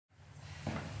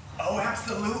Oh,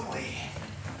 absolutely.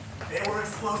 There were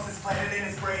explosives planted in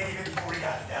his brain even before he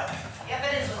got to Dallas. The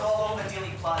evidence was all over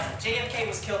Dealey Plaza. JFK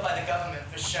was killed by the government,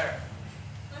 for sure.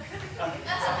 You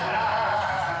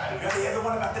heard the other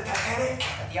one about the Titanic?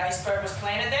 The iceberg was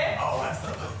planted there? Oh,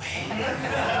 absolutely.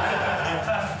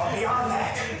 But beyond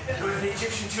that, there was an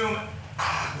Egyptian tomb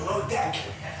below deck,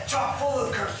 chock full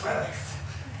of cursed relics.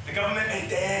 The government made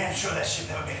damn sure that ship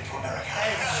never made it to America.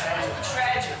 That is tragic.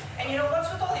 Tragic. And you know,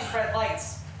 what's with all these red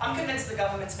lights? I'm convinced the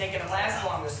government's making them last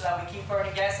longer so that we keep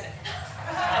burning gas in it. To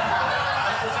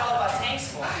fill up our tanks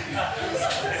more.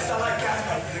 It's not like gas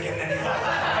prices are getting any lower.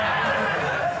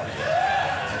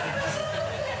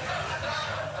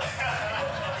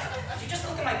 Did you just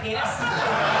look at my penis?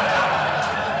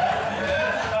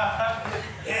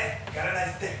 Yeah, got a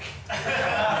nice dick.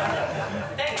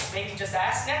 Thanks. Maybe just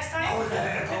ask next time? Oh, is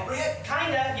that inappropriate?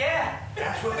 Kinda, yeah.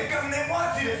 That's what the government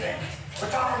wants you to think. We're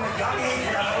talking from a young age,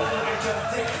 we're not supposed to look at each other's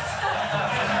dicks.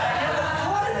 I never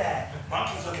thought of that.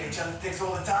 Monkeys look at each other's dicks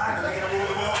all the time, and they're gonna rule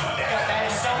the world one day. That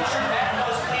is so true. That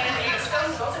those Planet Apes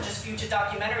films, those are just future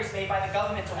documentaries made by the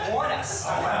government to warn us.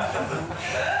 Oh, absolutely.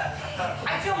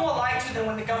 I feel more lied to than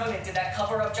when the government did that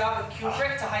cover-up job with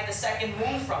Kubrick to hide the second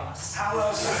moon from us. How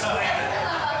else do you explain it?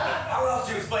 How else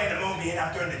do you explain the moon being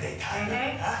out during the daytime?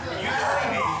 Huh? You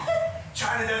telling me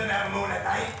China doesn't have a moon at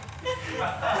night?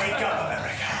 Wake up,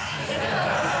 America.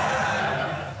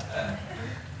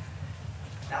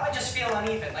 Now I just feel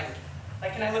uneven.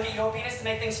 Like, can I look at your penis to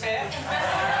make things fair? Look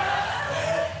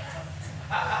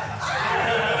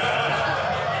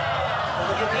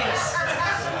at penis.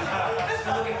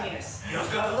 Look at penis. Feels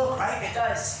good to look, right? It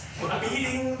does. We're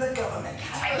beating the government.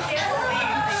 I can't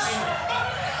believe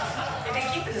they've been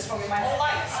keeping this from me my whole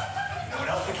life. You know what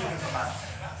else they're keeping from us?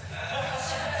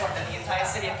 What, that the entire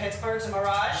city of Pittsburgh's a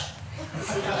mirage?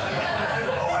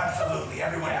 Oh, absolutely.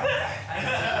 Everyone knows that.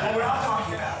 What we're not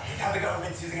talking about is how the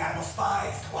government's using animal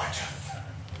spies to watch us.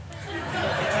 You're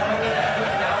telling me that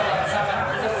now it's not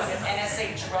going to with an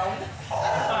NSA drone?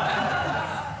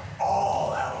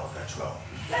 All owls are drones.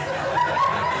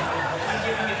 You're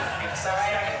giving me the freaks, all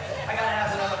right? I gotta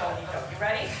have another mojito. You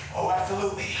ready? Oh,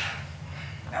 absolutely.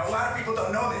 Now, a lot of people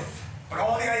don't know this, but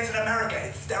all the ice in America,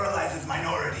 it sterilizes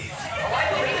minorities. Oh, I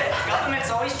believe it. The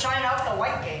government's always trying out the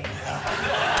white game.